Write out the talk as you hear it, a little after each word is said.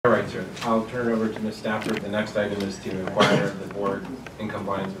All right, sir. I'll turn it over to Ms. Stafford. The next item is to inquire of the board in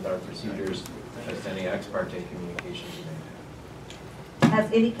compliance with our procedures as to any ex parte communications you may have.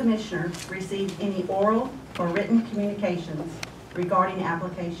 Has any commissioner received any oral or written communications regarding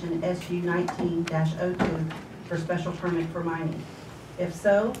application SU 19-02 for special permit for mining? If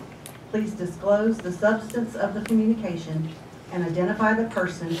so, please disclose the substance of the communication and identify the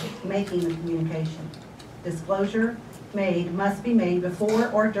person making the communication. Disclosure must be made before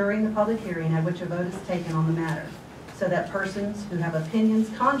or during the public hearing at which a vote is taken on the matter, so that persons who have opinions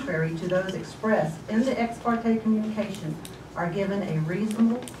contrary to those expressed in the ex parte communication are given a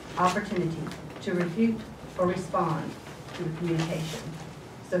reasonable opportunity to refute or respond to the communication.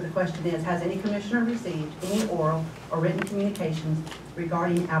 So the question is, has any commissioner received any oral or written communications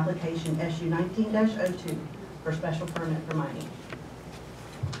regarding application SU 19-02 for special permit for mining?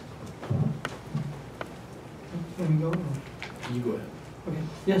 Can we go? You go ahead. Okay.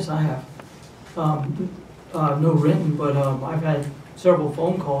 Yes, I have. No written, but I've had several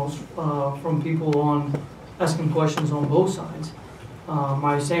phone calls from people asking questions on both sides.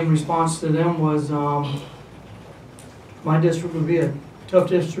 My same response to them was my district would be a tough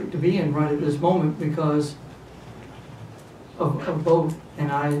district to be in right at this moment because of both.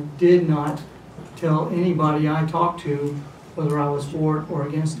 And I did not tell anybody I talked to whether I was for it or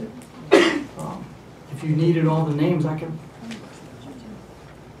against it. If you needed all the names, I could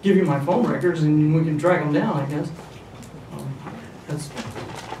give you my phone records and we can track them down, I guess. That's.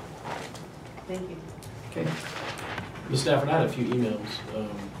 Thank you. Okay. Ms. Stafford, I had a few emails.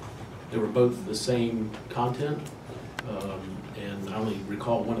 They were both the same content, and I only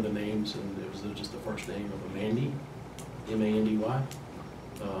recall one of the names, and it was just the first name of a Mandy, M-A-N-D-Y.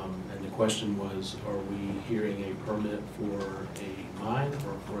 And the question was, are we hearing a permit for a mine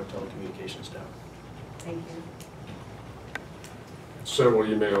or for a telecommunications tower? Thank you. Several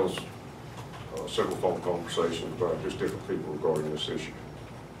emails, several phone conversations by just different people regarding this issue.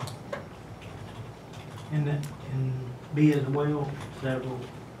 And B as well, several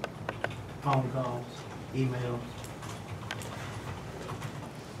phone calls, emails.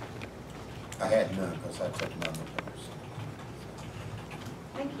 I had none because I took none of those.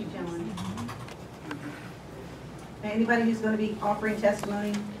 Thank you, gentlemen. Anybody who's going to be offering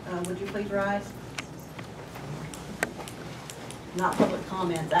testimony, would you please rise? Not public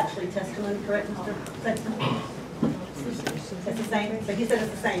comments, actually testimony, correct, Mr. Sexton? It's the same, so he said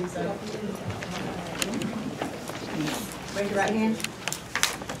it's the same, so. Raise your right hand.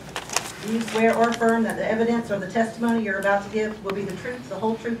 Do you swear or affirm that the evidence or the testimony you're about to give will be the truth, the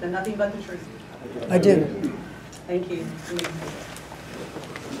whole truth, and nothing but the truth? I do. Thank you.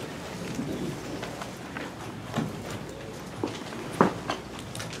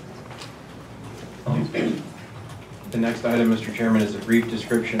 The next item, Mr. Chairman, is a brief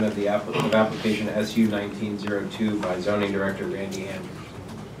description of the application SU 1902 by Zoning Director Randy Andrews.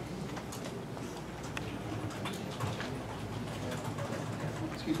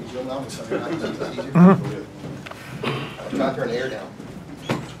 Excuse me, Joe, I'm sorry. I think it's easier for people to. I'm trying to turn the air down.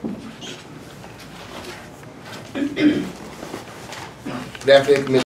 Good afternoon, Commissioner.